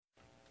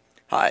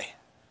Hi,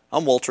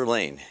 I'm Walter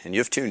Lane, and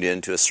you've tuned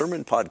in to a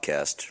sermon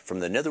podcast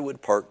from the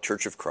Netherwood Park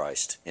Church of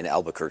Christ in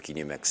Albuquerque,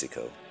 New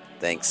Mexico.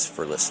 Thanks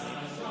for listening.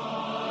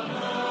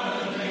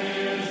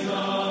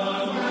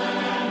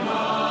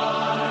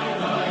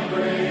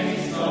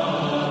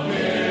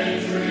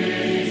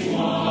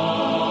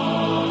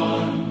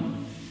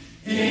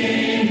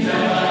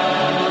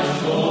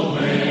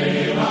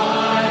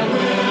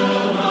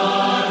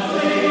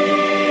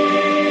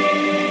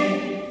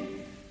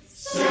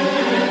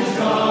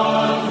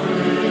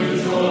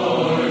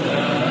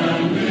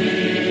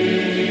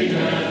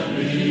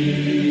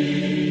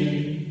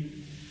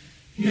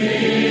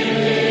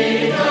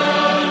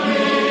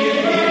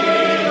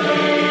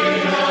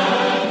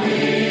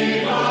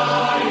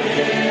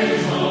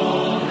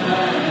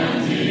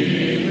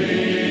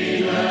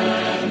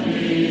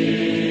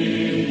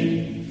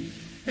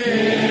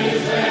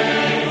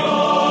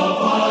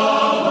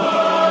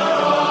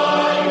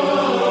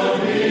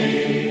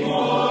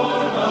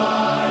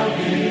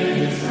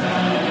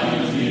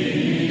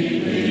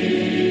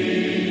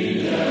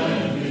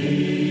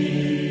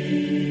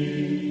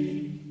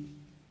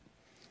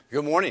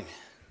 Good morning.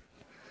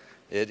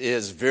 It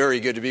is very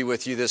good to be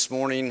with you this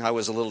morning. I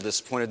was a little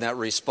disappointed in that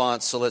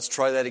response, so let's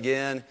try that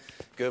again.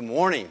 Good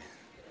morning.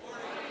 Good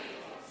morning.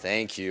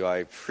 Thank you. I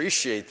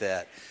appreciate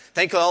that.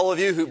 Thank all of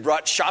you who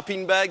brought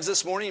shopping bags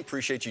this morning.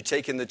 Appreciate you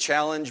taking the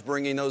challenge,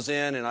 bringing those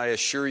in, and I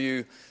assure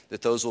you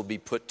that those will be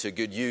put to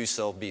good use.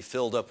 They'll be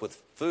filled up with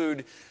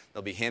food.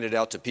 They'll be handed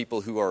out to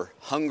people who are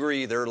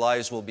hungry. Their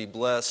lives will be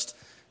blessed,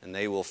 and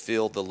they will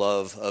feel the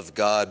love of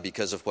God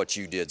because of what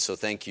you did. So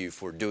thank you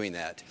for doing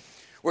that.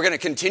 We're going to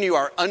continue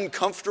our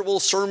uncomfortable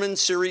sermon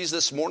series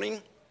this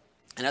morning.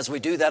 And as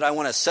we do that, I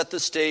want to set the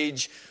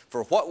stage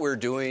for what we're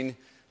doing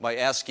by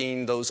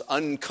asking those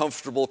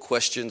uncomfortable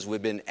questions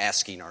we've been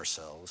asking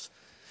ourselves.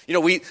 You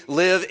know, we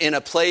live in a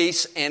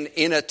place and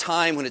in a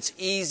time when it's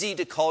easy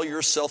to call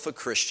yourself a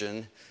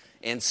Christian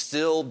and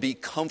still be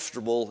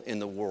comfortable in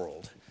the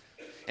world.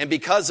 And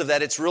because of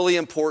that, it's really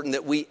important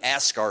that we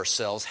ask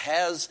ourselves,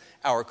 has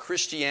our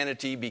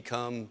Christianity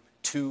become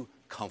too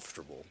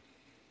comfortable?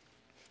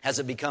 Has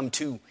it become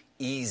too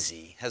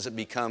easy? Has it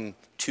become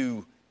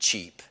too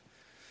cheap?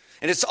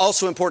 And it's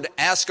also important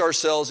to ask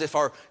ourselves if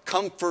our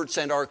comforts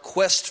and our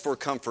quest for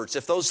comforts,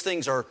 if those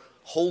things are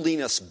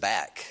holding us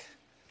back.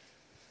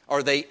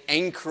 Are they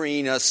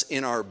anchoring us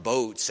in our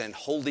boats and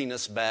holding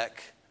us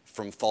back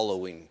from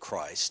following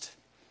Christ?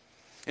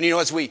 And you know,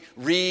 as we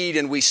read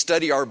and we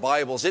study our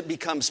Bibles, it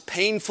becomes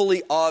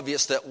painfully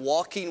obvious that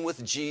walking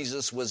with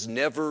Jesus was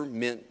never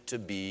meant to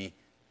be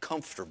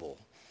comfortable.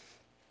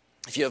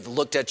 If you have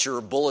looked at your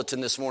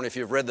bulletin this morning, if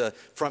you've read the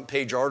front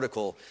page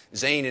article,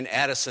 Zane and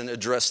Addison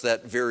address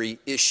that very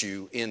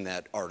issue in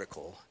that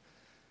article.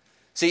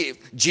 See,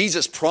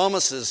 Jesus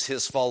promises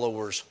his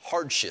followers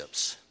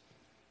hardships.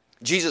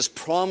 Jesus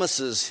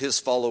promises his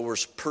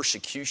followers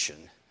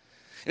persecution.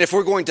 And if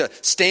we're going to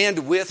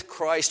stand with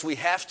Christ, we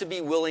have to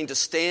be willing to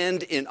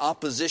stand in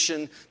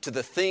opposition to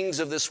the things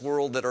of this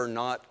world that are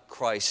not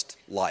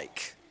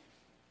Christ-like.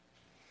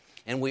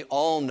 And we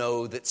all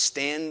know that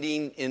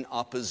standing in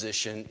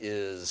opposition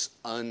is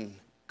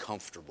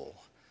uncomfortable.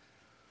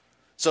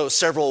 So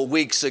several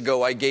weeks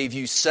ago, I gave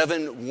you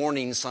 7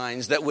 warning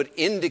signs that would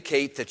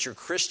indicate that your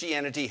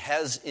Christianity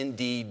has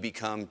indeed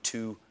become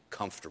too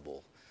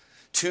comfortable,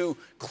 too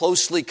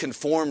closely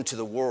conformed to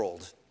the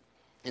world,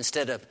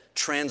 instead of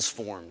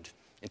transformed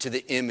into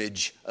the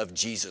image of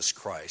Jesus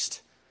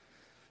Christ.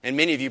 And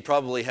many of you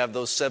probably have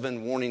those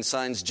 7 warning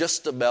signs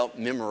just about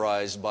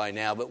memorized by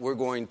now, but we're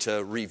going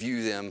to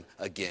review them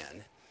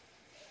again.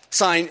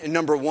 Sign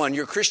number 1,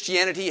 your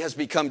Christianity has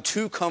become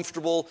too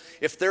comfortable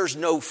if there's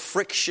no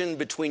friction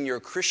between your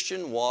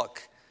Christian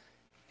walk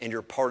and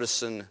your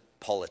partisan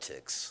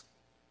politics.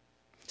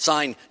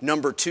 Sign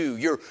number 2,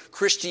 your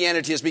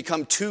Christianity has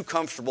become too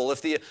comfortable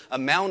if the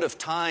amount of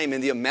time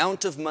and the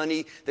amount of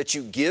money that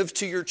you give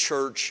to your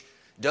church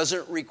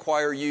doesn't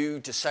require you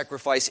to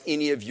sacrifice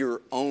any of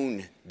your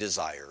own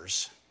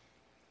desires.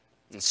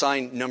 And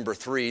sign number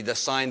 3, the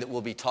sign that we'll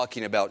be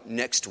talking about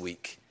next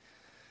week.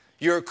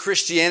 Your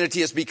Christianity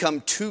has become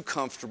too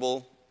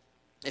comfortable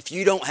if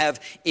you don't have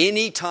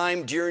any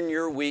time during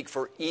your week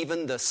for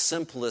even the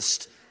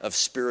simplest of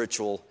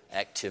spiritual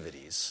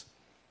activities.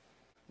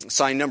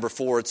 Sign number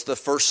 4, it's the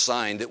first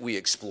sign that we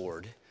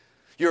explored.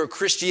 Your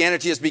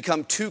Christianity has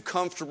become too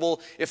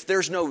comfortable if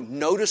there's no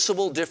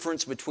noticeable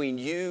difference between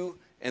you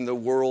and the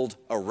world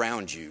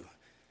around you,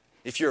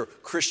 if your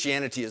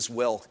Christianity is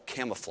well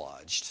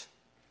camouflaged.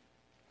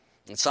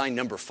 And sign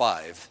number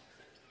 5,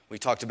 we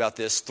talked about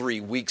this 3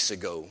 weeks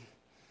ago.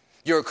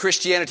 Your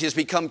Christianity has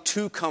become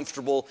too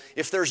comfortable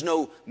if there's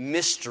no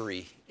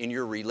mystery in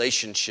your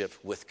relationship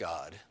with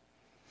God,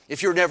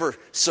 if you're never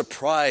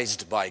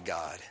surprised by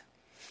God,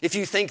 if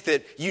you think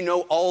that you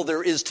know all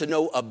there is to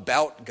know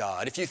about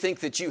God, if you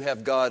think that you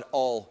have God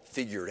all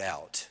figured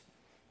out.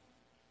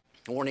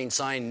 Warning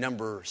sign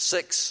number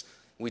 6,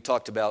 we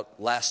talked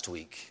about last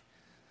week.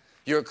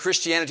 Your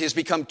Christianity has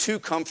become too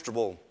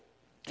comfortable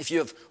if you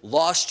have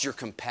lost your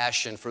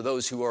compassion for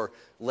those who are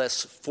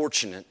less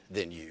fortunate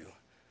than you.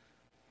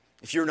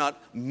 if you're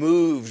not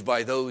moved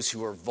by those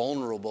who are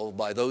vulnerable,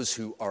 by those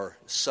who are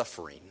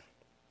suffering.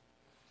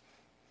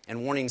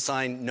 And warning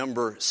sign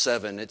number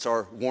 7, it's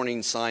our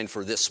warning sign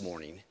for this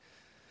morning.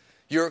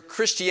 Your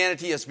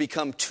Christianity has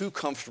become too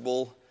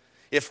comfortable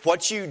if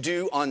what you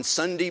do on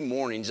Sunday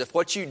mornings, if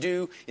what you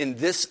do in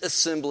this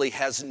assembly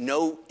has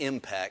no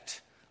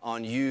impact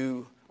on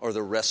you or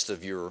the rest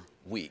of your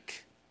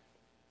week.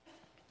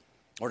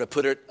 Or to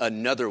put it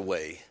another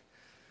way,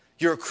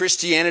 your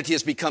Christianity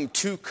has become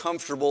too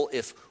comfortable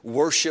if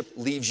worship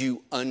leaves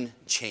you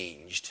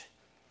unchanged.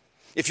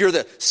 If you're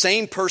the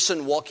same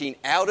person walking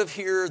out of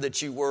here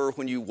that you were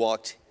when you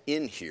walked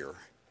in here,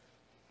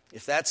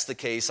 if that's the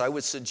case, I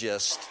would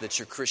suggest that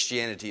your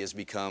Christianity has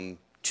become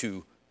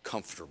too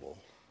comfortable.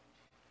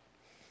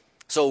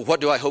 So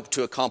what do I hope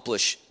to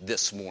accomplish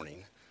this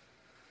morning?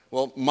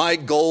 Well, my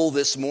goal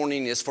this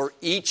morning is for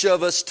each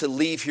of us to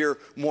leave here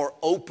more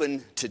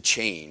open to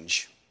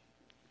change,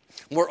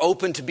 more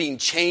open to being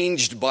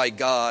changed by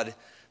God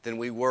than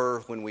we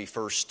were when we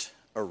first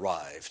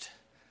arrived.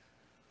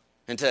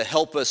 And to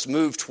help us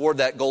move toward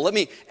that goal, let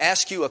me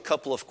ask you a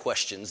couple of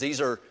questions.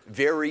 These are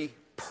very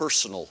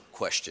personal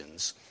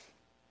questions.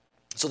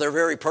 So they're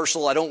very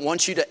personal. I don't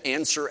want you to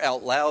answer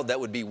out loud. That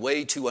would be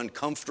way too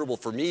uncomfortable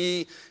for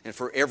me and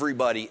for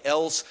everybody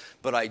else.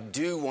 But I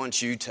do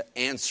want you to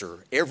answer,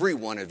 every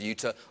one of you,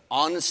 to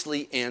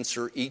honestly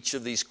answer each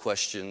of these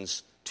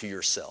questions to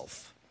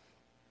yourself.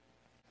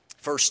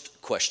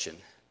 First question,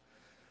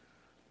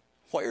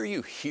 why are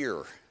you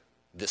here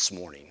this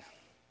morning?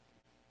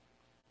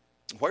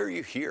 Why are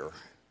you here?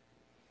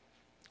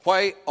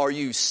 Why are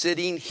you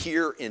sitting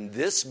here in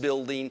this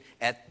building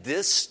at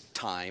this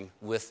time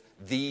with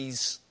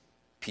these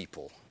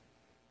people?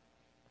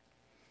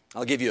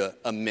 I'll give you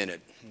a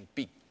minute.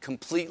 Be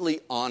completely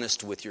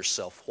honest with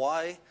yourself.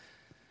 Why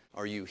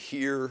are you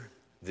here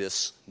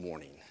this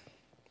morning?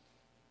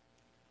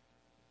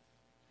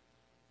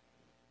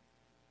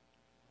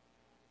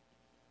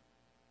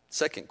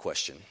 Second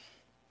question.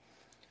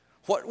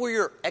 What were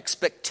your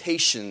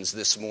expectations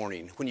this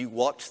morning when you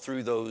walked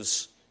through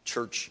those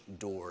church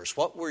doors?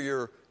 What were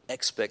your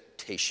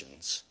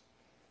expectations?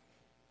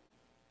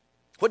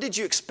 What did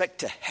you expect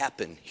to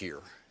happen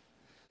here?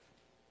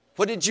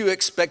 What did you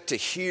expect to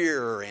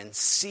hear and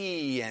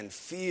see and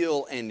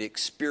feel and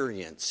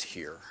experience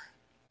here?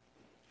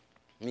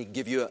 Let me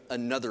give you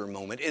another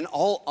moment. In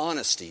all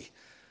honesty,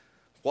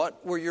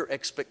 what were your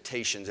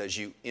expectations as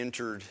you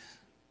entered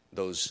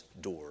those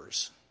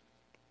doors?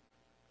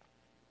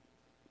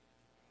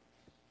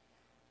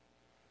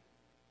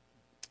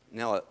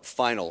 Now, a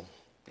final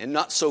and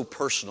not so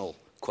personal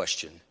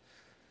question.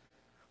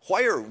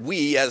 Why are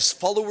we, as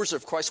followers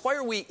of Christ, why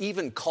are we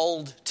even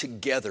called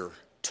together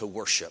to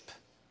worship?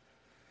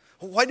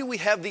 Why do we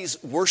have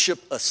these worship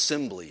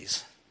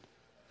assemblies?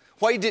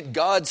 Why did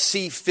God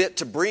see fit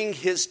to bring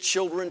His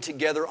children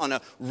together on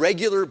a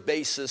regular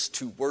basis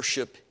to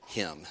worship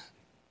Him?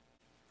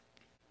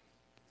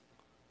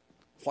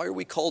 Why are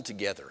we called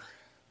together?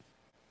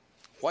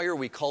 Why are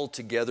we called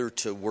together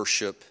to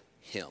worship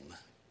Him?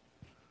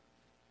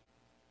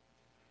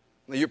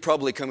 You're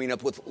probably coming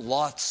up with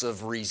lots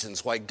of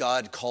reasons why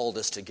God called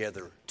us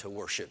together to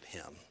worship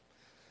Him.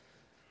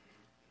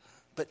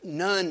 But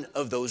none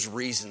of those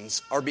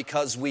reasons are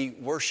because we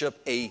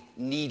worship a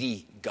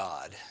needy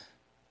God.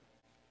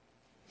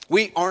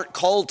 We aren't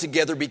called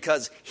together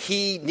because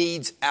He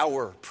needs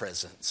our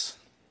presence.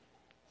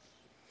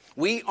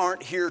 We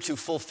aren't here to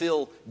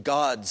fulfill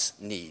God's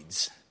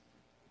needs.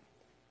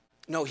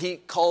 No, He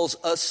calls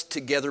us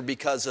together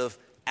because of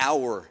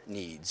our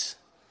needs.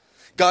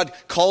 God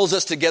calls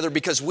us together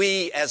because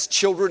we, as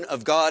children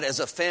of God, as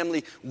a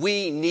family,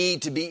 we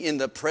need to be in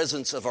the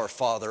presence of our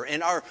Father.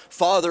 And our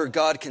Father,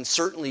 God, can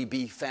certainly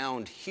be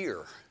found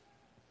here,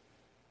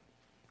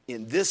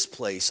 in this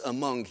place,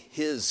 among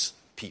His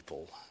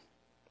people.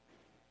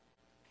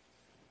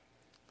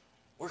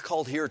 We're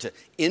called here to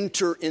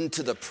enter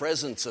into the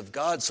presence of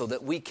God so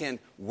that we can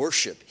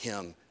worship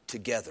Him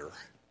together.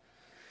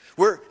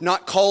 We're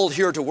not called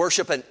here to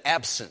worship an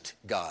absent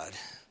God.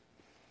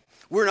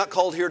 We're not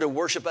called here to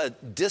worship a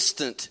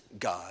distant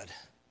God.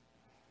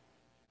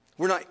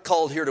 We're not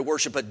called here to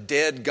worship a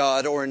dead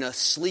God or an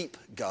asleep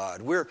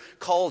God. We're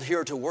called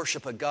here to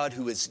worship a God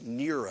who is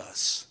near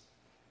us,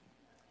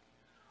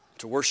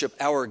 to worship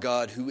our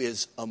God who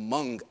is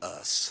among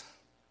us.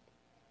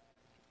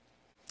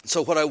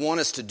 So what I want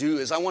us to do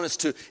is I want us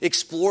to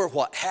explore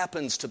what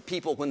happens to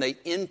people when they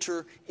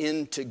enter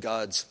into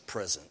God's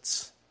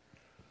presence.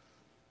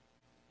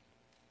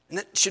 And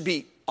that should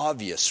be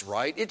obvious,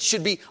 right? It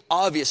should be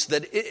obvious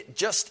that it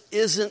just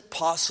isn't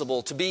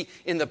possible to be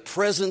in the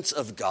presence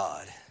of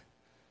God,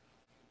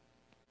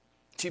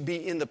 to be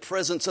in the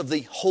presence of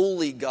the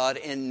holy God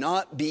and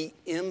not be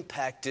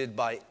impacted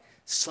by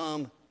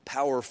some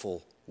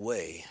powerful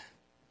way.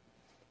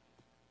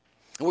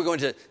 And we're going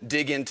to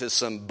dig into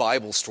some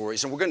Bible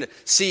stories, and we're going to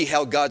see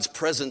how God's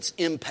presence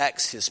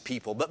impacts His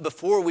people. But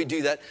before we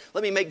do that,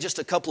 let me make just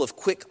a couple of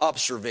quick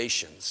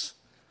observations.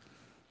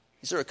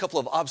 These are a couple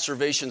of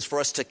observations for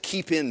us to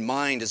keep in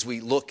mind as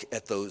we look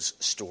at those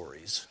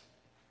stories.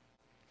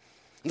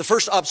 The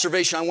first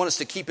observation I want us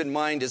to keep in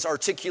mind is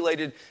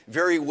articulated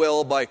very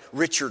well by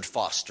Richard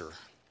Foster.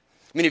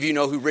 Many of you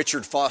know who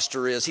Richard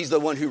Foster is. He's the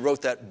one who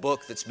wrote that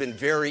book that's been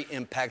very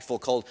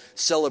impactful called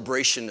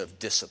Celebration of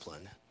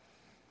Discipline.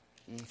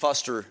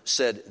 Foster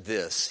said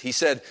this. He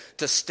said,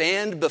 "To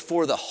stand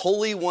before the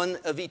Holy One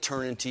of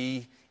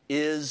eternity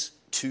is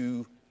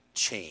to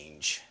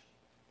change."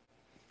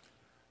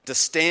 To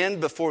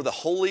stand before the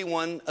Holy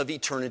One of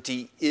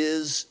eternity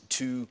is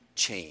to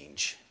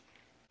change.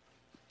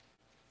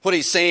 What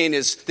he's saying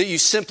is that you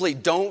simply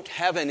don't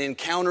have an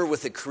encounter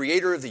with the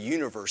creator of the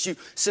universe. You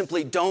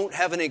simply don't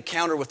have an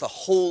encounter with a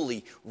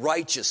holy,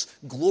 righteous,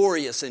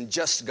 glorious, and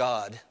just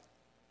God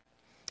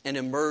and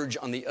emerge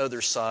on the other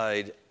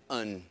side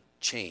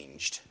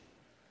unchanged.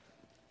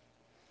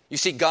 You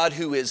see, God,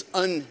 who is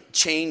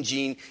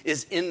unchanging,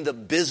 is in the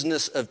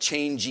business of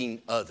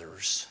changing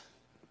others.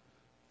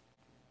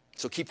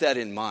 So keep that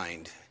in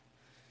mind.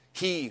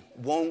 He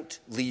won't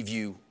leave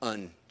you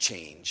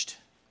unchanged.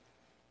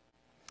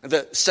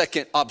 The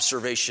second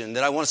observation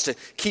that I want us to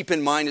keep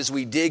in mind as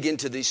we dig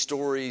into these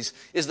stories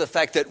is the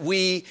fact that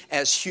we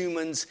as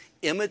humans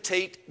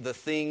imitate the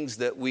things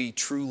that we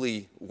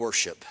truly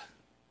worship.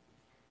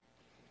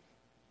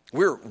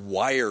 We're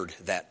wired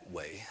that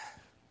way.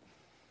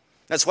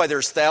 That's why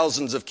there's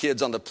thousands of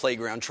kids on the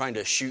playground trying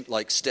to shoot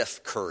like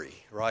Steph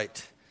Curry,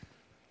 right?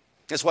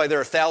 That's why there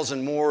are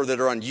 1,000 more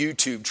that are on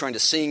YouTube trying to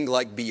sing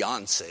like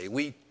Beyonce.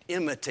 We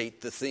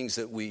imitate the things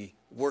that we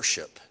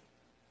worship.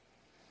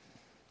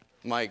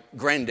 My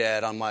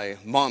granddad on my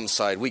mom's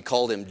side, we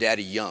called him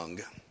Daddy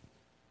Young.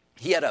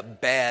 He had a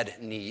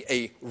bad knee,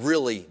 a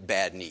really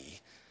bad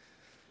knee.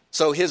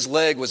 So his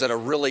leg was at a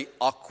really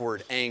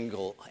awkward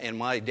angle, and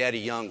my Daddy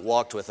Young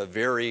walked with a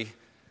very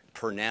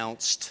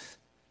pronounced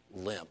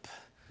limp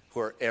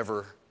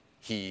wherever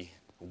he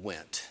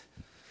went.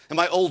 And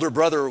my older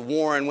brother,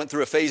 Warren, went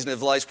through a phase in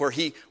his life where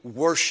he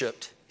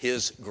worshiped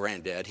his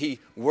granddad. He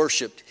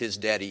worshiped his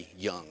Daddy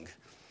Young.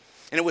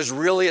 And it was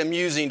really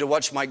amusing to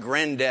watch my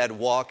granddad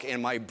walk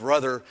and my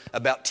brother,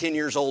 about 10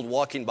 years old,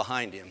 walking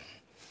behind him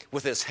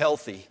with his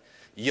healthy,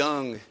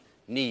 young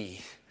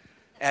knee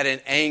at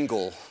an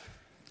angle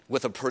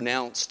with a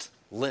pronounced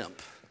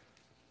limp.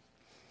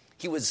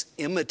 He was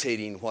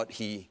imitating what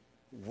he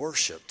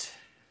worshiped.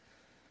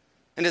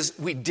 And as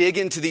we dig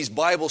into these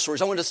Bible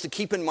stories, I want us to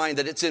keep in mind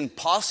that it's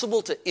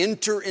impossible to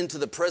enter into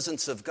the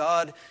presence of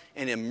God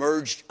and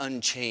emerge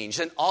unchanged.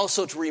 And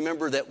also to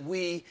remember that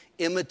we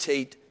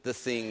imitate the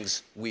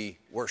things we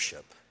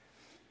worship.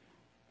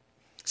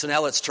 So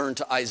now let's turn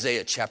to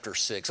Isaiah chapter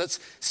 6. Let's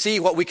see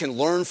what we can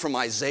learn from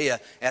Isaiah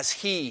as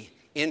he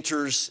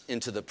enters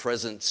into the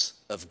presence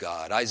of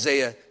God.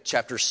 Isaiah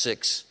chapter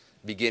 6,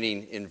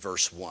 beginning in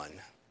verse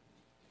 1.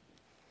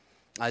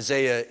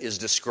 Isaiah is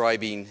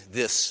describing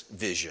this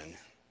vision.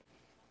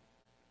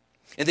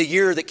 In the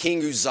year that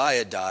King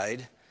Uzziah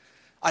died,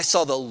 I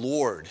saw the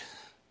Lord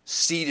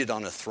seated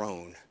on a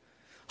throne,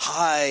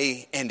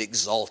 high and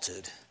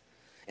exalted,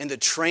 and the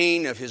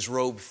train of his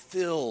robe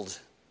filled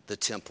the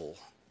temple.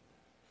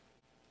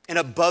 And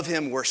above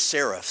him were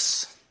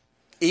seraphs,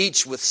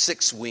 each with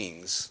 6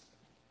 wings.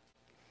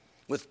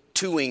 With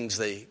 2 wings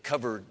they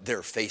covered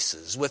their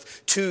faces,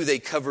 with 2 they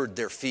covered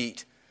their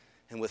feet,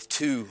 and with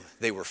 2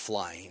 they were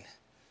flying.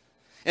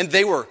 And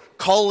they were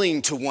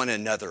calling to one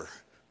another,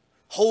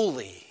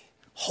 "Holy,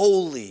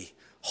 holy,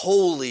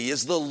 holy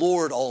is the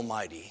Lord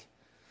Almighty.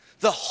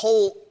 The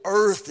whole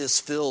earth is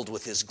filled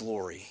with his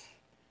glory."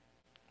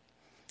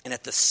 And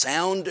at the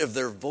sound of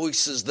their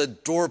voices, the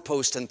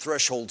doorpost and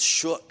threshold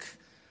shook,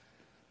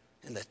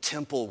 and the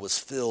temple was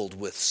filled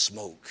with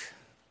smoke.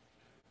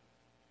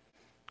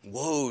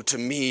 "Woe to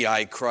me,"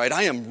 I cried,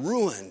 "I am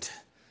ruined,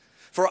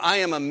 for I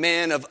am a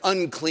man of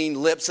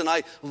unclean lips, and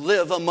I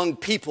live among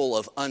people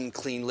of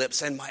unclean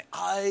lips, and my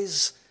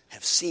eyes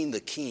have seen the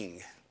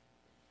King,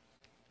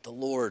 the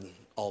Lord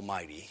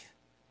Almighty."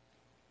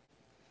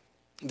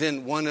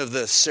 Then one of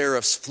the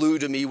seraphs flew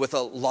to me with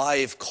a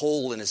live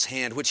coal in his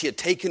hand, which he had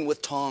taken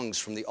with tongs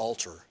from the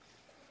altar.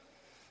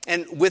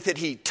 And with it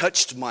he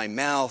touched my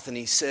mouth, and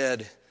he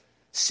said,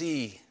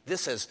 "See,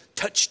 this has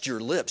touched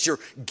your lips. Your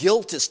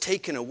guilt is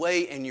taken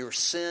away, and your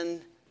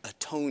sin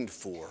atoned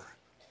for."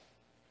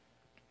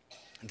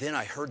 And then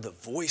I heard the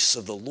voice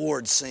of the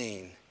Lord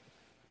saying,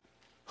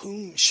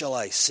 "Whom shall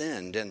I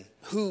send, and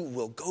who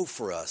will go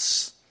for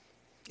us?"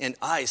 And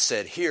I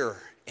said,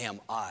 "Here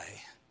am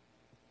I.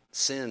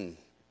 Send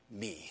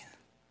me."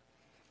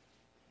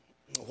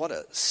 What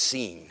a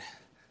scene.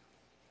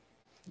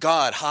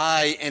 God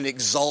high and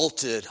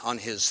exalted on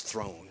his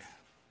throne.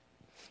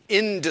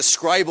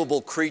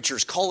 Indescribable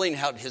creatures calling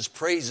out his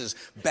praises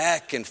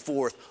back and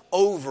forth,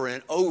 over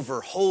and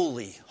over.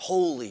 "Holy,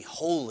 holy,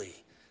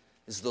 holy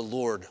is the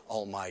Lord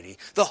Almighty.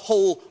 The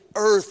whole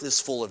earth is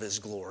full of his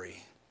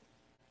glory."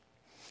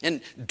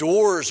 And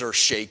doors are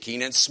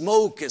shaking and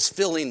smoke is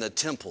filling the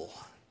temple.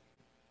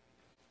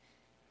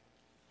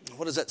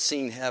 What does that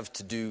scene have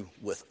to do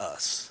with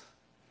us?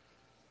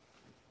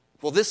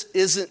 Well, this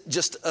isn't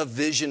just a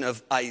vision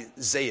of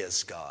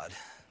Isaiah's God.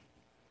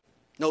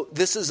 No,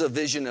 this is a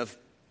vision of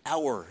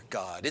our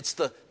God. It's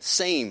the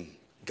same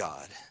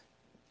God.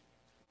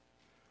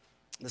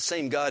 The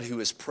same God who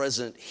is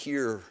present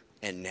here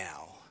and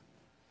now.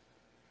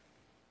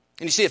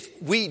 And you see,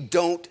 if we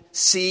don't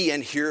see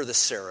and hear the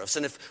seraphs,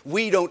 and if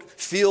we don't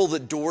feel the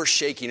door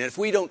shaking, and if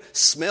we don't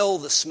smell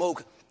the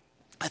smoke,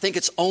 I think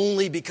it's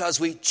only because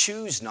we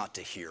choose not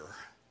to hear.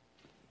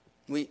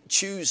 We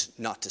choose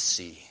not to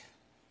see.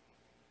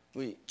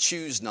 We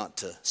choose not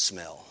to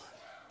smell.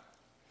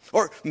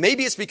 Or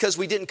maybe it's because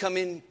we didn't come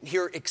in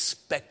here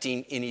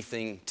expecting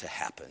anything to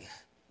happen.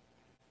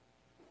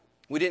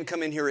 We didn't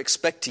come in here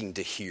expecting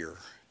to hear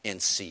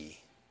and see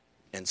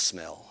and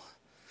smell.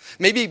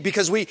 Maybe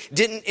because we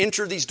didn't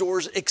enter these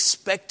doors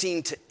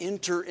expecting to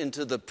enter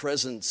into the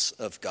presence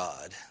of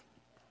God.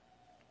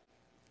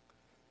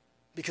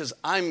 Because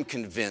I'm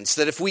convinced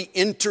that if we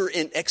enter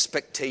in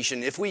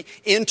expectation, if we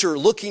enter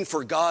looking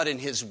for God in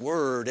His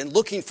Word and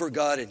looking for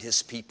God in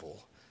His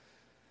people,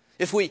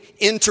 if we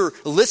enter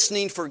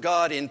listening for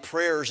God in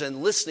prayers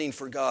and listening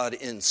for God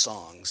in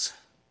songs,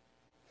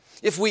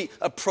 if we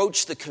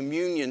approach the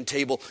communion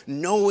table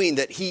knowing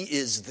that He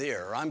is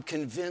there, I'm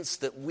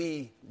convinced that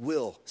we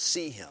will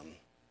see Him.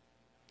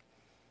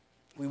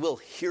 We will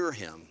hear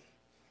Him.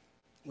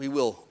 We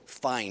will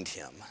find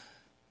Him.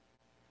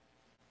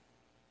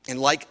 And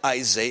like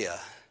Isaiah,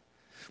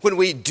 when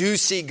we do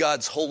see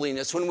God's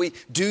holiness, when we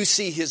do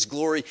see His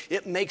glory,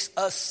 it makes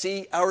us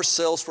see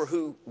ourselves for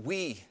who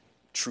we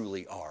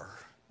truly are.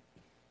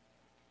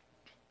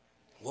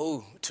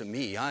 Woe to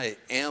me, I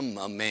am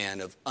a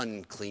man of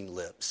unclean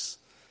lips.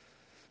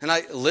 And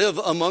I live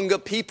among a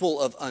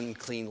people of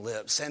unclean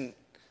lips. And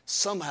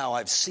somehow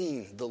I've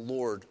seen the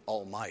Lord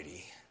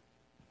Almighty.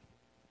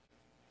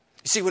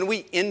 You see, when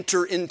we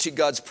enter into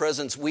God's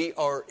presence, we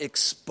are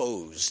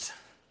exposed.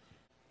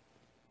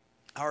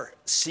 Our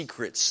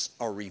secrets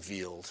are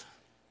revealed.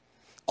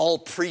 All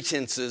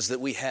pretenses that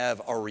we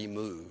have are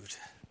removed.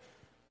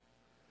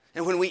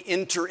 And when we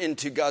enter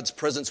into God's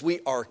presence,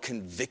 we are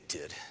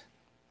convicted.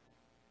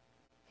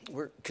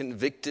 We're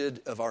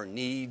convicted of our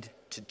need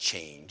to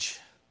change.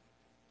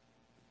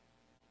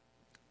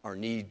 Our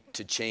need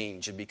to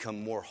change and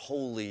become more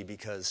holy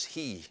because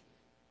He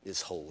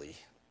is holy.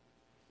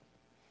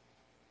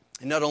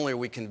 And not only are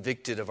we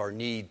convicted of our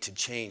need to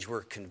change,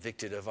 we're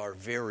convicted of our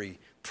very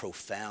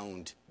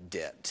profound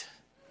debt.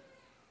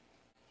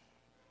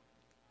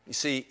 You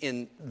see,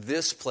 in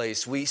this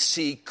place, we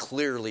see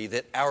clearly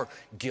that our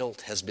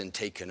guilt has been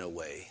taken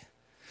away,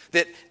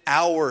 that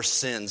our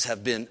sins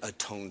have been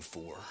atoned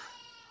for,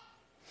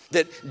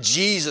 that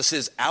Jesus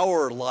is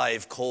our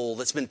live coal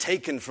that's been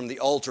taken from the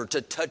altar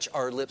to touch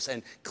our lips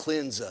and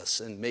cleanse us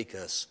and make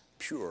us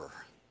pure.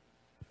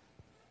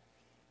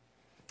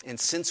 And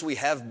since we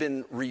have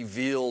been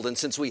revealed and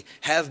since we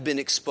have been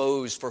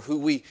exposed for who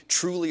we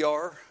truly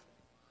are,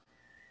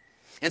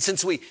 and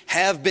since we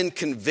have been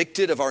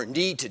convicted of our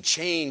need to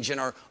change and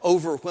our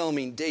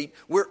overwhelming debt,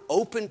 we're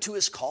open to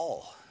His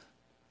call.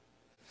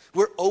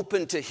 We're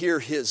open to hear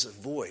His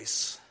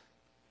voice.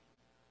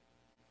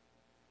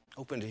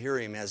 Open to hear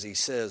Him as He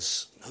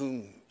says,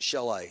 "Whom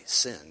shall I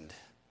send?"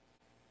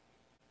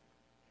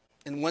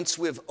 And once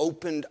we've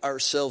opened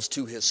ourselves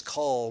to His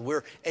call,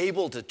 we're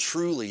able to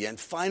truly and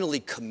finally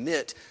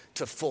commit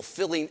to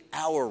fulfilling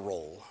our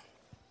role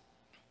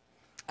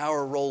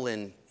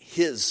in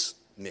His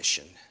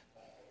mission.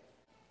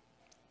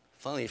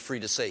 Finally free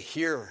to say,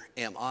 "Here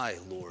am I,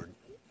 Lord,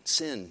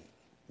 send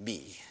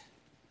me."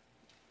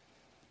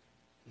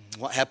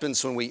 What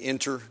happens when we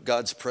enter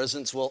God's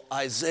presence? Well,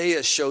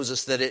 Isaiah shows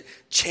us that it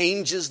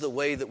changes the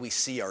way that we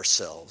see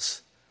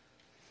ourselves.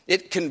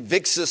 It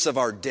convicts us of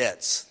our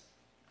debts.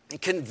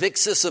 It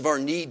convicts us of our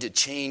need to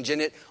change,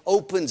 and it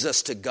opens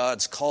us to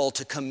God's call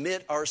to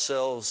commit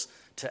ourselves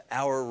to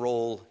our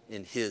role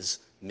in His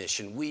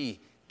mission. We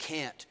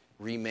can't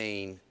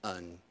remain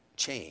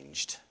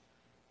unchanged.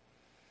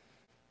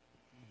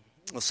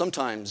 Well,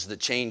 sometimes the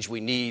change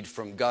we need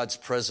from God's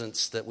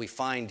presence that we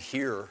find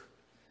here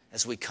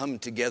as we come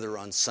together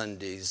on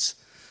Sundays,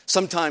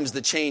 sometimes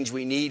the change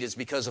we need is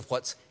because of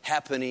what's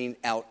happening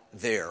out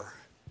there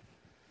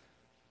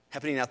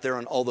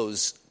on all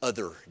those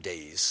other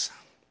days.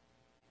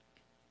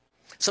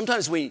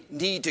 Sometimes we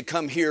need to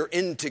come here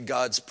into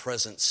God's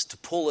presence to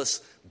pull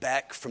us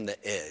back from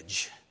the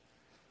edge,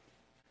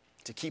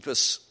 to keep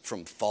us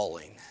from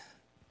falling.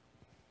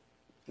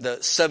 The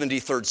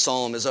 73rd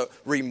Psalm is a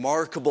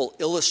remarkable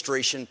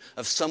illustration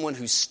of someone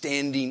who's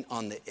standing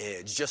on the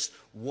edge, just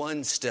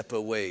one step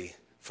away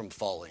from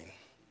falling.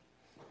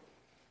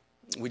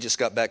 We just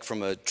got back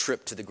from a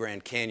trip to the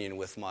Grand Canyon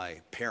with my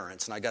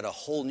parents, and I got a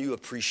whole new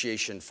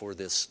appreciation for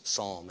this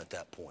psalm at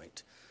that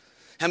point.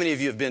 How many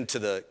of you have been to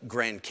the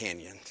Grand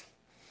Canyon?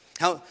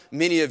 How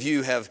many of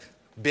you have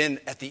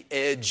been at the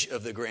edge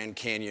of the Grand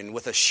Canyon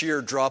with a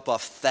sheer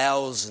drop-off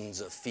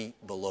thousands of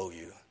feet below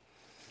you?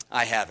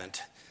 I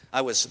haven't.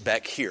 I was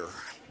back here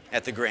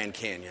at the Grand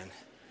Canyon.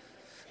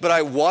 But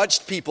I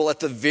watched people at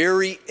the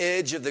very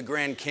edge of the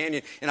Grand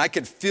Canyon, and I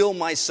could feel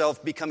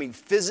myself becoming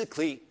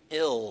physically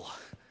ill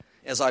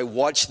as I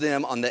watched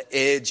them on the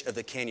edge of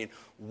the canyon.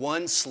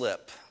 One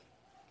slip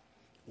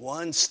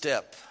one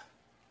step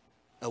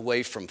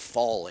away from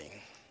falling.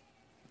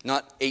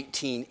 Not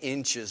 18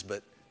 inches,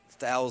 but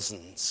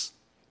thousands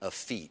of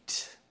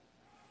feet.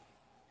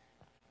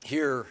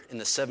 Here in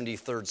the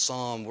 73rd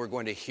Psalm, we're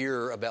going to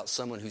hear about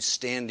someone who's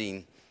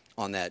standing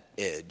on that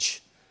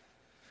edge.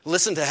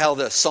 Listen to how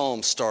the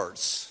psalm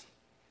starts.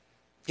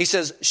 He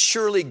says,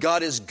 "Surely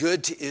God is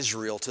good to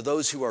Israel, to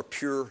those who are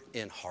pure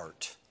in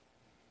heart."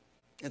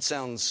 It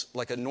sounds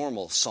like a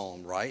normal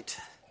psalm, right?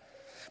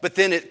 But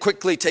then it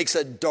quickly takes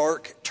a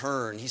dark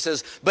turn. He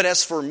says, "But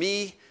as for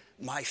me,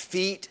 my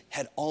feet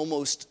had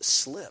almost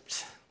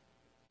slipped.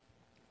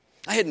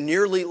 I had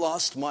nearly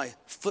lost my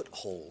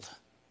foothold.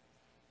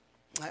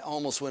 I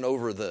almost went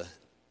over the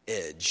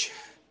edge."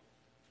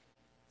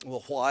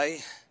 Well,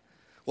 why?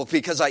 Well,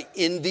 because I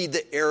envied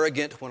the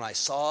arrogant when I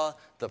saw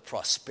the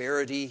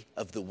prosperity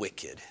of the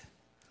wicked.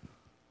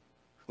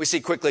 We see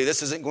quickly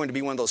this isn't going to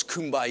be one of those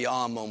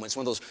kumbaya moments,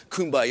 one of those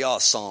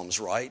kumbaya psalms,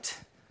 right?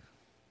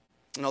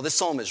 No, this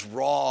psalm is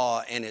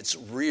raw and it's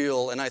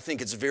real, and I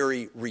think it's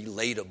very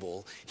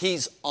relatable.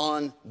 He's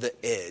on the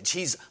edge.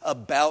 He's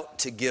about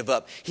to give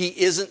up. He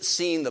isn't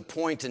seeing the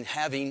point in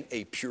having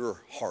a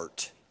pure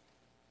heart.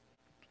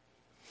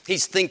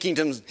 He's thinking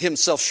to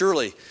himself,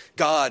 surely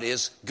God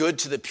is good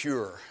to the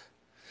pure.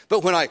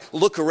 But when I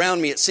look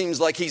around me, it seems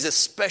like he's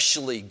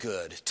especially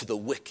good to the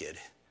wicked,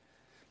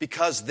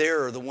 because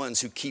they're the ones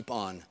who keep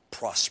on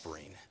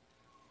prospering.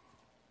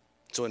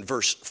 So in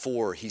verse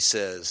 4, he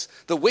says,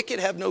 "The wicked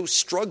have no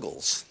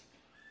struggles.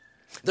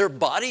 Their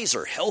bodies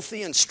are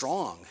healthy and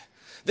strong.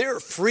 They are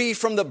free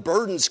from the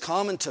burdens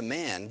common to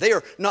man. They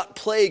are not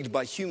plagued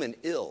by human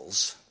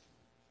ills."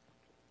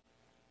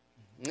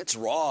 It's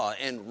raw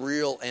and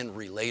real and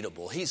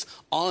relatable. He's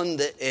on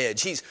the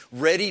edge. He's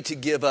ready to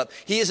give up.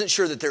 He isn't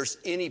sure that there's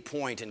any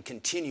point in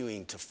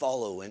continuing to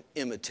follow and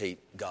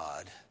imitate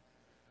God.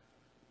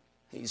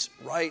 He's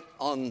right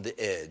on the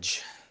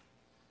edge.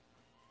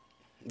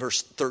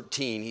 Verse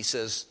 13, he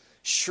says,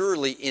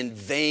 "Surely in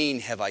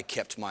vain have I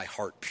kept my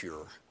heart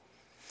pure.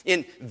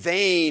 In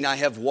vain I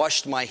have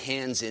washed my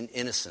hands in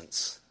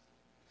innocence.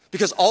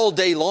 Because all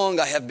day long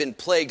I have been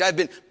plagued. I've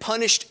been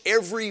punished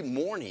every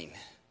morning."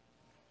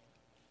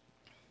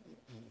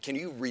 Can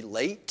you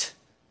relate?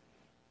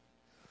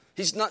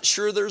 He's not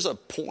sure there's a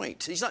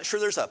point. He's not sure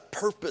there's a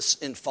purpose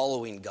in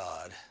following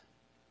God.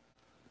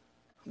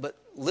 But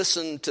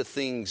listen to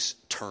things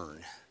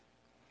turn.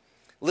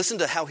 Listen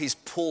to how he's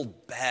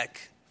pulled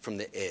back from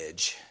the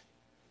edge.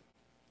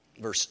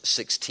 Verse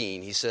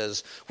 16, he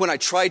says, "When I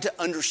tried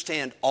to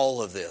understand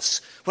all of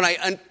this, when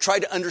I tried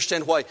to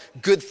understand why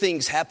good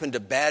things happen to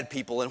bad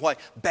people and why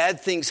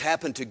bad things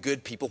happen to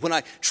good people, when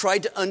I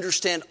tried to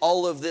understand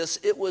all of this,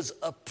 it was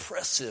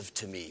oppressive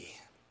to me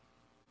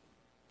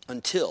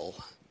until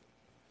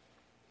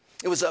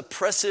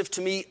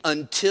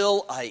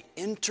I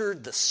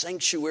entered the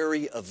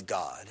sanctuary of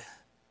God."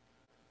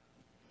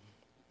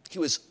 He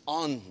was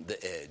on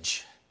the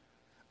edge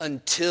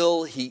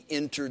until he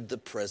entered the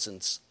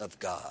presence of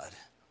God.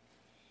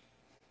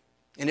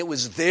 And it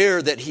was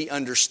there that he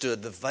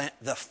understood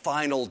the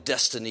final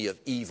destiny of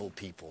evil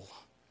people,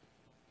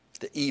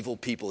 the evil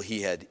people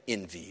he had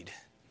envied.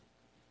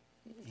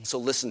 So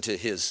listen to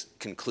his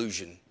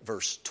conclusion,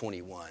 verse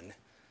 21.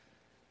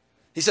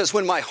 He says,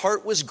 "When my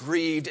heart was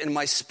grieved and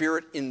my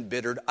spirit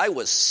embittered, I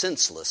was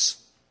senseless.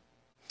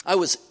 I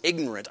was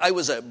ignorant. I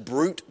was a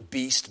brute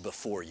beast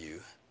before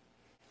you.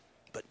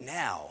 But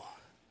now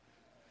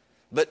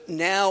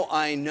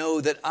I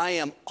know that I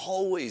am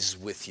always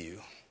with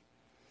you.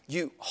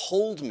 You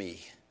hold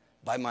me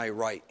by my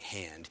right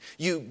hand.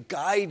 You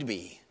guide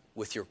me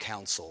with your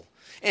counsel.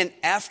 And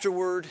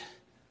afterward,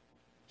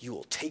 you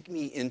will take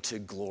me into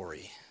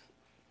glory.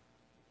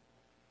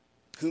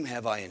 Whom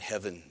have I in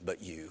heaven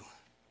but you?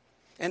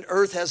 And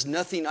earth has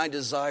nothing I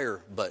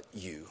desire but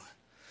you.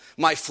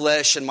 My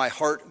flesh and my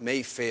heart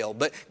may fail,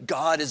 but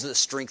God is the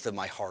strength of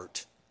my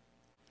heart,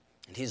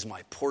 and he's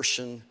my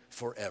portion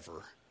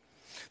forever.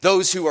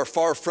 Those who are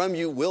far from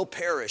you will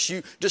perish.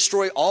 You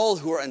destroy all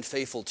who are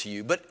unfaithful to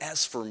you. But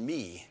as for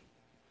me,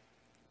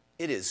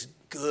 it is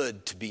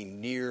good to be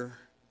near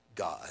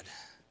God."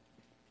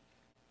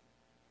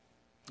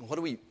 What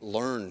do we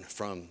learn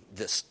from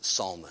this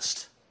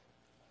psalmist?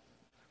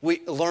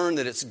 We learn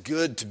that it's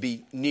good to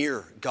be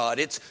near God.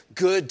 It's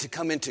good to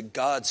come into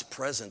God's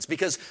presence,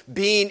 because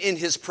being in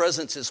his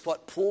presence is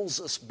what pulls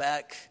us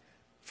back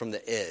from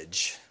the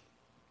edge.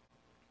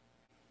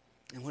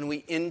 And when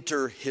we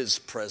enter his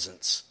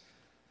presence,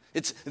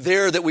 it's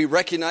there that we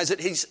recognize that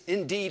he's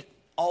indeed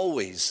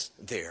always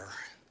there.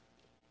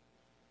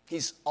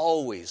 He's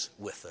always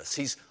with us.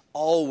 He's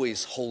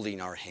always holding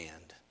our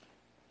hand.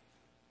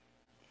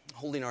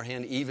 Holding our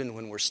hand even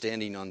when we're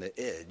standing on the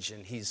edge,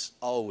 and he's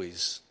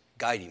always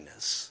guiding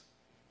us.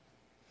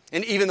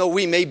 And even though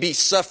we may be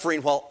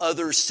suffering while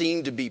others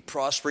seem to be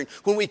prospering,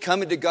 when we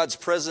come into God's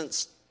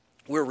presence,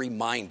 we're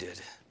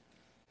reminded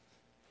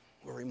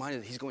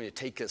that he's going to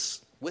take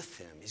us with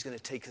him. He's going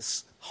to take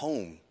us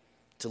home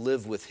to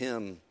live with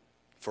him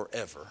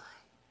forever.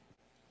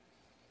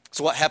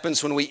 So what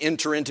happens when we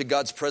enter into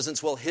God's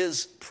presence? Well,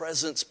 His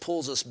presence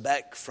pulls us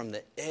back from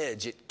the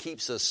edge. It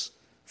keeps us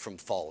from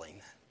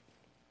falling.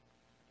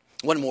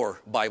 One more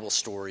Bible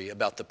story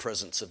about the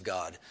presence of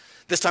God.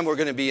 This time we're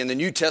going to be in the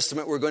New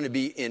Testament. We're going to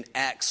be in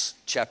Acts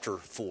chapter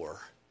 4.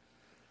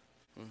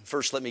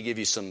 First, let me give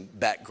you some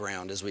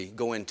background as we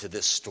go into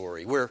this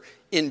story. We're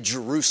in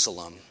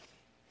Jerusalem.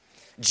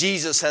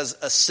 Jesus has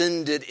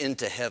ascended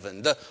into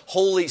heaven. The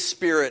Holy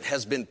Spirit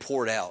has been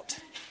poured out.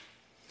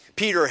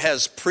 Peter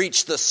has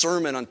preached the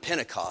sermon on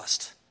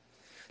Pentecost.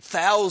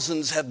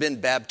 Thousands have been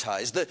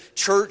baptized. The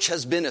church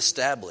has been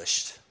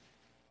established.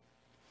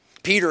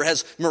 Peter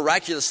has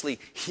miraculously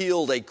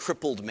healed a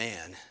crippled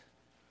man.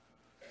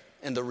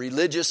 And the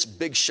religious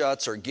big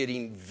shots are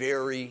getting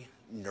very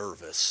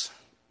nervous.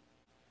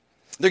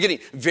 They're getting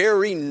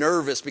very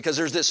nervous because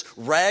there's this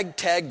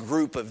ragtag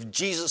group of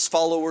Jesus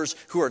followers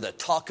who are the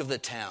talk of the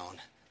town.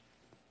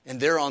 And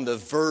they're on the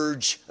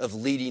verge of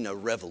leading a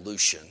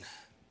revolution.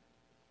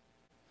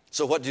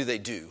 So what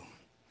do?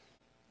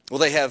 Well,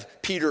 they have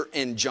Peter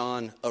and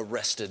John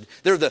arrested.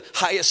 They're the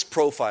highest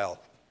profile.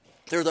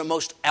 They're the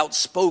most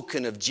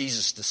outspoken of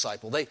Jesus'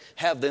 disciples. They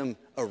have them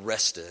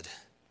arrested.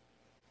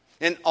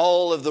 And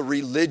all of the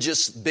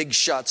religious big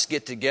shots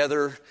get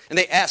together and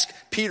they ask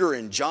Peter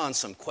and John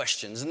some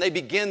questions. And they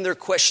begin their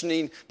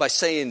questioning by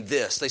saying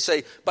this. They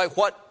say, by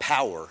what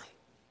power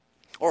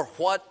or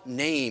what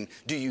name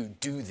do you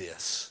do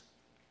this?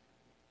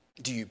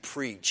 Do you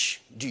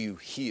preach? Do you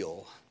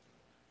heal?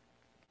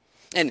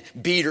 And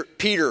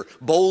Peter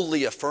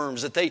boldly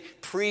affirms that they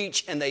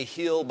preach and they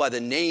heal by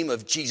the name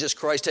of Jesus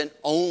Christ and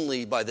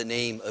only by the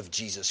name of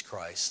Jesus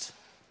Christ.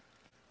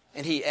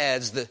 And he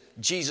adds, the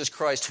Jesus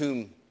Christ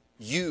whom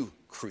you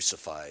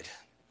crucified,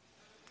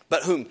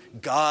 but whom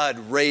God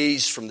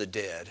raised from the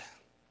dead.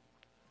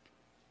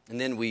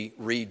 And then we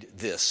read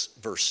this,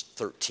 verse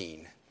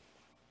 13.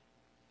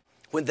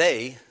 When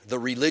they, the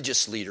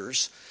religious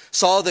leaders,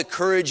 saw the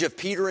courage of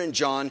Peter and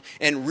John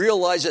and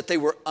realized that they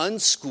were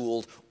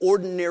unschooled,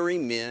 ordinary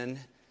men,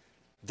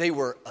 they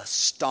were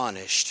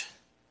astonished.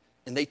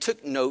 And they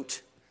took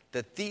note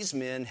that these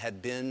men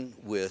had been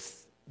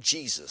with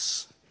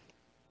Jesus.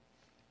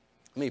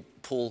 Let me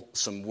pull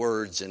some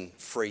words and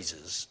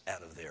phrases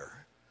out of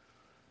there.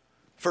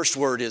 First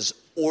word is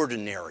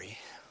ordinary.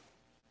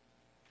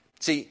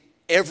 See,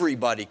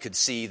 everybody could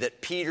see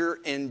that Peter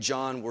and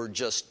John were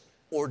just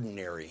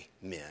ordinary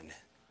men.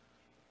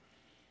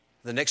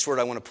 The next word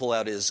I want to pull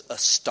out is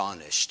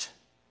astonished.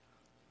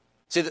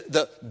 See,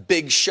 the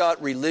big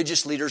shot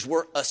religious leaders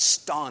were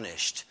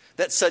astonished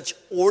that such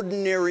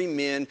ordinary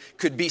men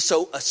could be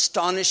so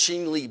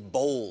astonishingly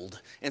bold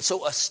and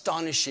so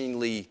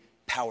astonishingly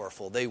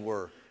powerful. They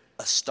were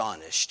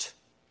astonished.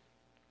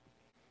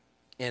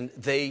 And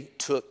they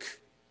took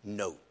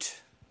note.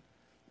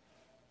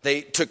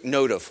 They took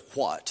note of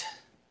what?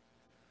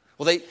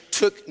 Well, they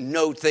took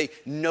note, they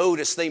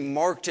noticed, they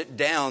marked it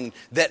down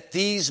that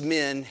these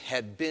men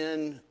had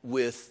been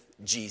with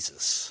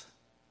Jesus.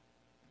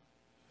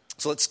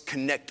 So let's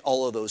connect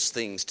all of those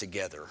things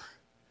together.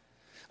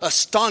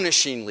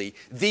 Astonishingly,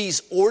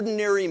 these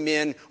ordinary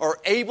men are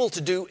able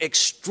to do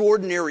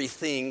extraordinary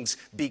things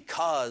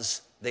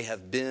because they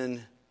have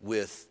been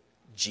with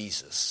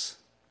Jesus.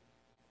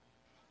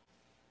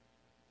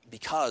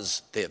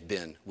 Because they have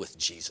been with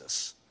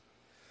Jesus.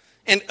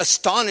 And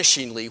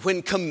astonishingly,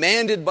 when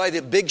commanded by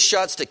the big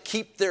shots to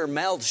keep their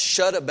mouths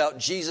shut about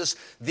Jesus,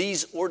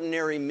 these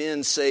ordinary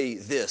men say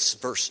this,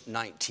 verse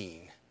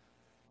 19.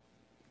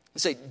 They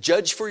say,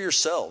 judge for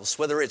yourselves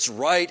whether it's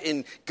right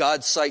in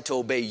God's sight to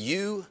obey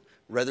you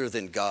rather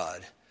than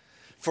God.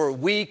 For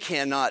we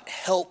cannot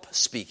help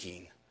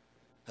speaking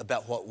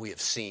about what we have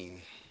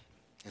seen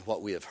and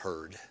what we have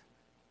heard.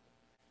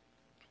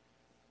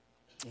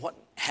 What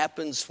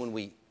happens when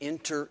we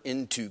enter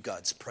into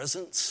God's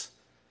presence?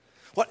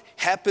 What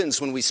happens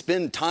when we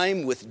spend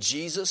time with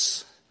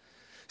Jesus?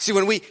 See,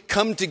 when we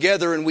come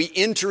together and we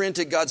enter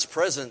into God's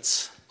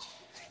presence,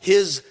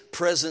 His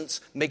presence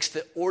makes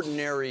the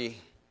ordinary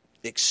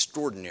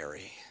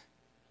extraordinary.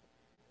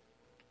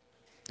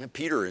 And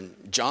Peter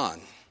and John,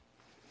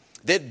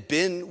 they'd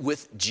been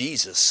with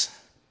Jesus.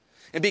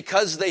 And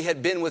because they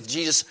had been with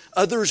Jesus,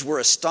 others were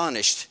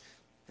astonished.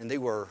 And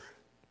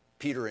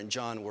Peter and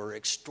John were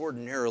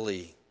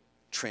extraordinarily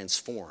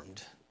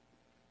transformed.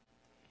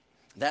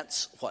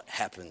 That's what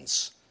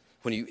happens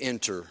when you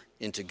enter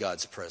into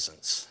God's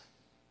presence.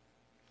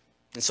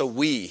 And so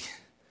we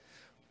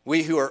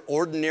who are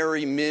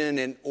ordinary men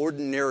and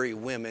ordinary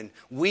women,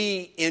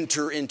 we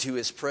enter into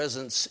His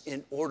presence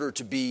in order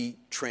to be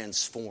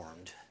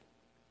transformed.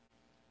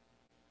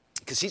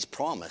 Because He's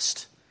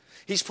promised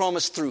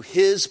through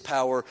His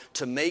power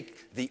to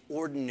make the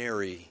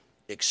ordinary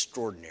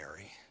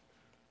extraordinary.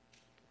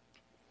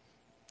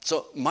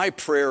 So my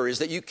prayer is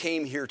that you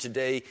came here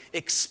today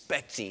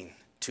expecting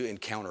to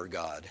encounter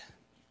God.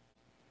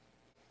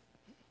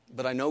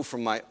 But I know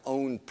from my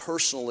own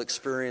personal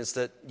experience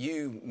that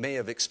you may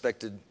have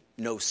expected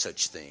no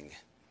such thing.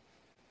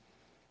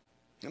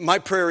 My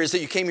prayer is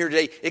that you came here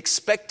today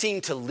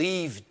expecting to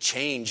leave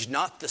changed,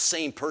 not the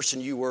same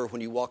person you were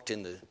when you walked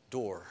in the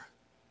door.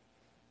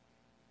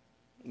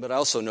 But I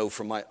also know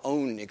from my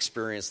own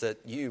experience that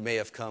you may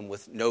have come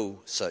with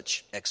no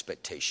such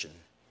expectation.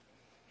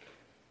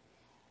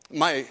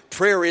 My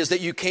prayer is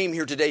that you came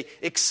here today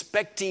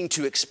expecting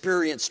to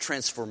experience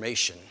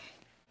transformation.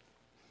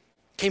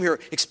 Came here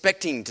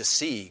expecting to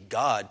see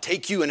God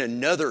take you in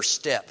another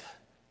step.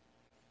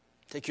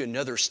 Take you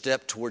another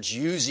step towards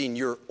using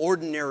your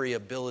ordinary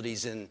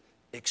abilities in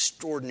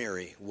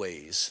extraordinary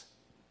ways.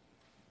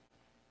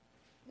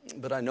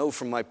 But I know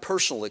from my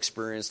personal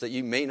experience that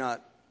you may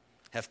not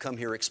have come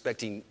here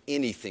expecting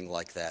anything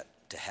like that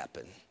to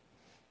happen.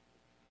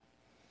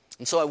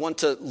 And so I want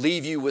to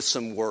leave you with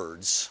some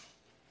words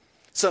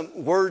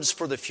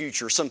for the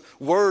future, some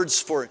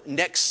words for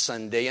next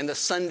Sunday, and the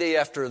Sunday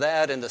after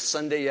that, and the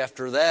Sunday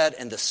after that,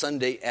 and the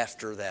Sunday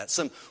after that.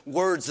 Some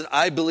words that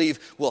I believe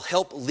will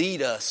help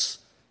lead us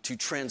to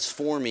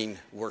transforming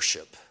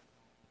worship.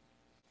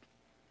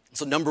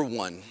 So number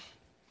one,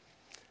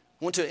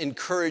 I want to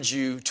encourage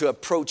you to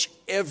approach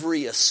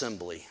every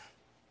assembly.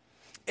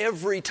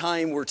 Every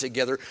time we're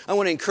together, I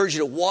want to encourage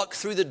you to walk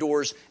through the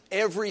doors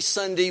every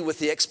Sunday with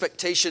the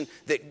expectation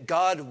that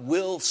God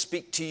will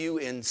speak to you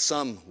in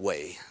some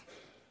way.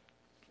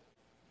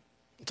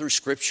 Through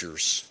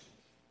scriptures,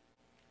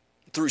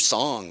 through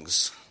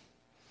songs,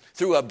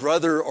 through a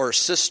brother or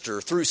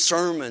sister, through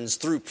sermons,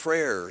 through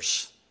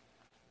prayers,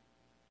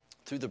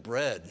 through the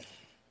bread,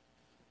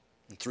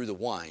 and through the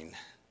wine.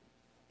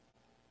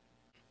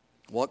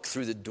 Walk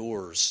through the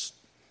doors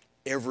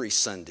every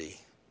Sunday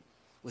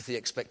with the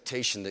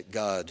expectation that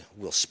God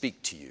will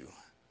speak to you.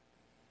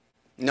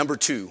 Number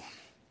two,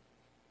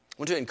 I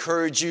want to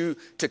encourage you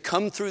to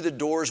come through the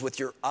doors with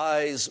your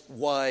eyes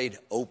wide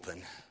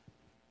open.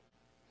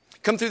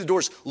 Come through the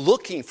doors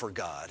looking for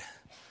God,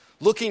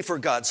 looking for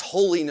God's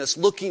holiness,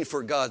 looking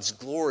for God's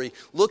glory,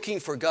 looking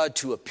for God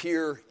to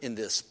appear in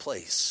this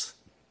place.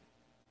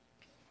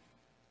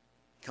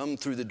 Come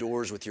through the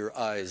doors with your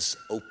eyes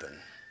open.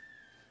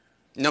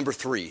 Number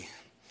three,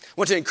 I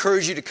want to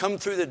encourage you to come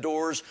through the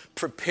doors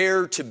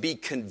prepared to be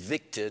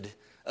convicted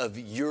of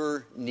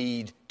your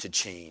need to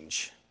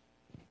change.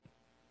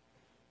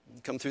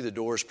 Come through the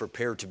doors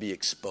prepared to be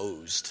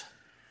exposed,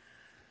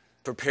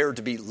 prepared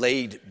to be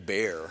laid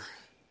bare,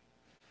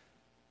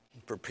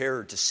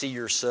 prepared to see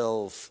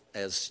yourself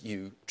as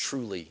you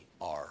truly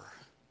are.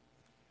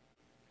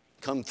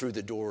 Come through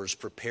the doors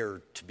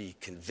prepared to be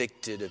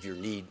convicted of your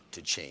need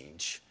to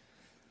change.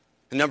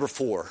 And number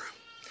four,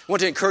 I want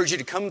to encourage you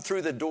to come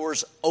through the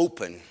doors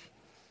open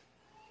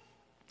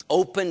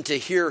to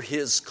hear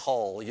His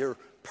call, your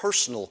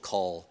personal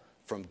call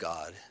from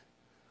God.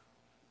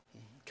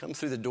 Come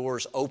through the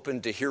doors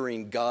open to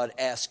hearing God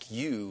ask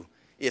you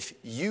if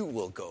you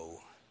will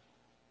go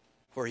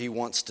where He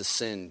wants to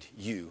send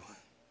you.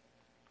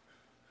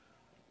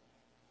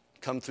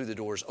 Come through the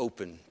doors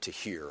open to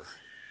hear.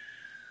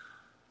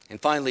 And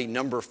finally,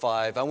 number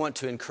five, I want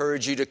to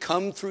encourage you to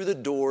come through the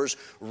doors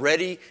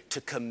ready to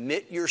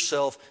commit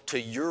yourself to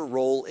your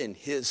role in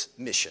His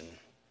mission.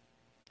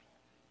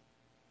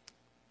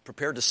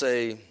 Prepared to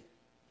say,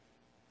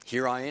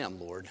 "Here I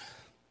am, Lord.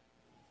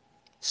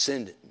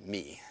 Send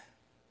me."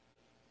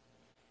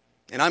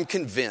 And I'm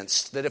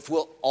convinced that if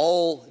we'll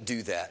all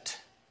do that,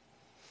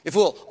 if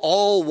we'll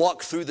all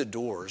walk through the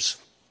doors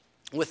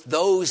with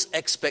those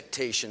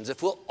expectations,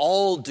 if we'll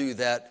all do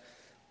that,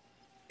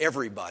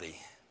 everybody,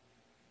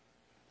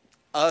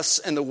 us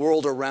and the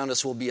world around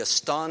us, will be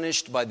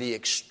astonished by the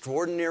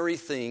extraordinary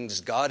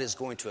things God is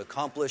going to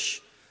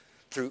accomplish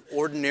through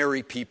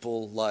ordinary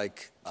people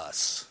like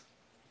us.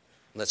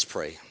 Let's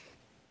pray.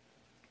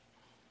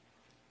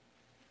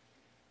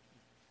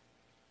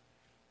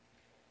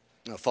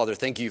 Now, Father,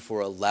 thank you for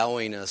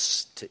allowing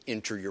us to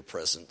enter your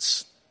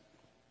presence.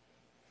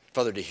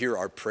 Father, to hear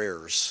our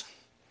prayers,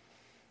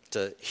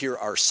 to hear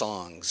our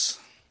songs,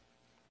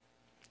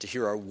 to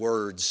hear our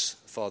words,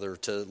 Father,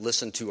 to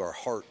listen to our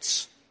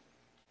hearts.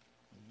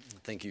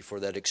 Thank you for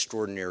that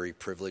extraordinary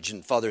privilege.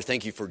 And Father,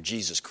 thank you for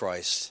Jesus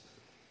Christ,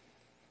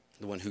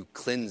 the one who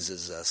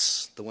cleanses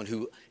us, the one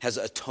who has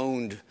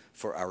atoned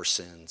for our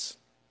sins,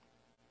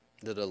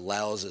 that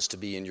allows us to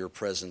be in your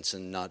presence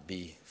and not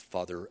be,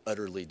 Father,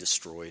 utterly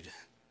destroyed.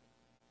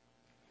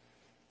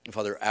 And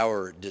Father,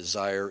 our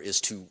desire is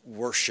to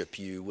worship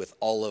you with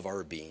all of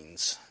our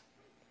beings.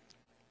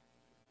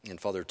 And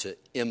Father, to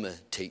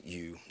imitate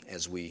you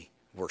as we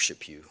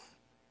worship you.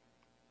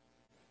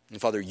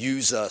 And Father,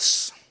 use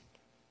us.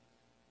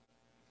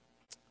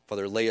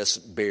 Father, lay us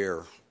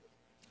bare,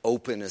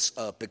 open us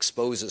up,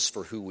 expose us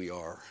for who we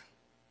are.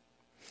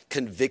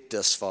 Convict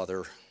us,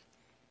 Father.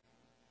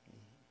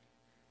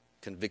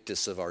 Convict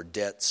us of our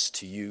debts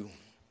to you.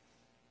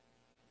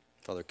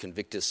 Father,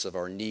 convict us of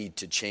our need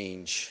to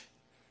change.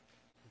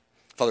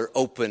 Father,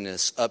 open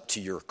us up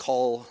to your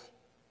call.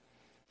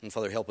 And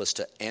Father, help us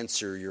to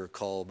answer your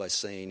call by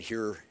saying,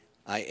 "Here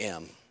I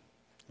am.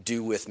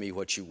 Do with me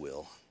what you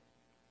will."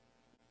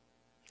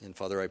 And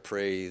Father, I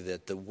pray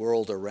that the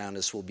world around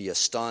us will be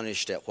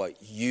astonished at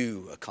what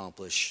you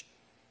accomplish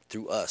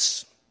through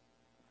us,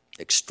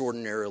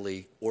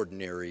 extraordinarily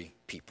ordinary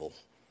people.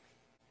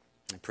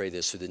 I pray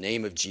this through the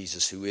name of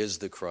Jesus, who is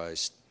the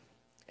Christ.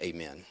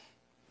 Amen.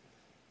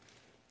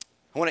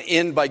 I want to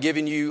end by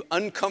giving you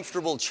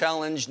uncomfortable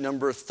challenge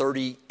number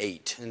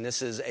 38, and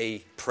this is a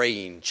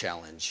praying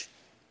challenge.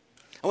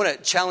 I want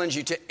to challenge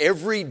you to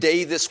every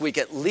day this week,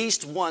 at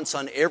least once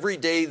on every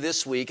day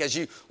this week, as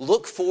you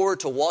look forward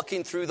to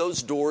walking through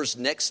those doors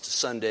next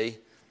Sunday,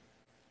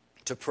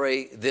 to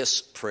pray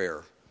this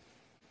prayer.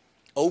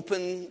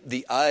 Open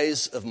the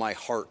eyes of my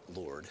heart,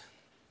 Lord.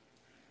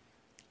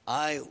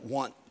 I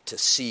want to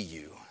see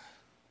you.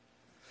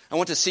 I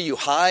want to see you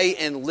high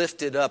and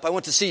lifted up. I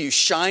want to see you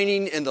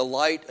shining in the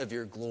light of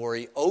your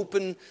glory.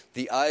 Open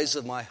the eyes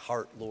of my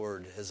heart,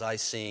 Lord, as I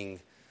sing,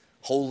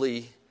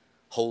 Holy,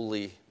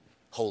 Holy,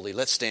 Holy.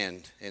 Let's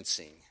stand and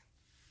sing.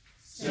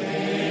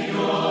 Savior,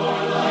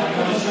 like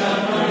a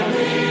shepherd.